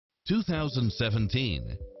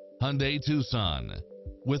2017 Hyundai Tucson.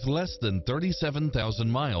 With less than 37,000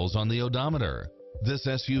 miles on the odometer, this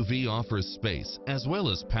SUV offers space as well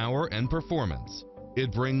as power and performance.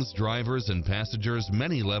 It brings drivers and passengers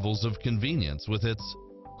many levels of convenience with its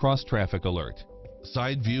cross-traffic alert,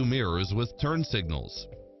 side view mirrors with turn signals,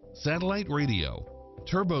 satellite radio,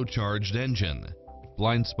 turbocharged engine,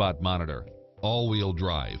 blind spot monitor, all-wheel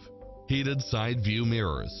drive, heated side view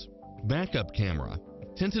mirrors, backup camera,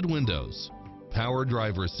 tinted windows, power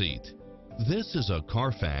driver seat. This is a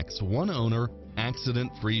Carfax one-owner,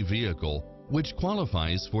 accident-free vehicle which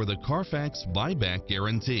qualifies for the Carfax buyback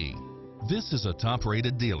guarantee. This is a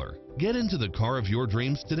top-rated dealer. Get into the car of your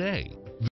dreams today.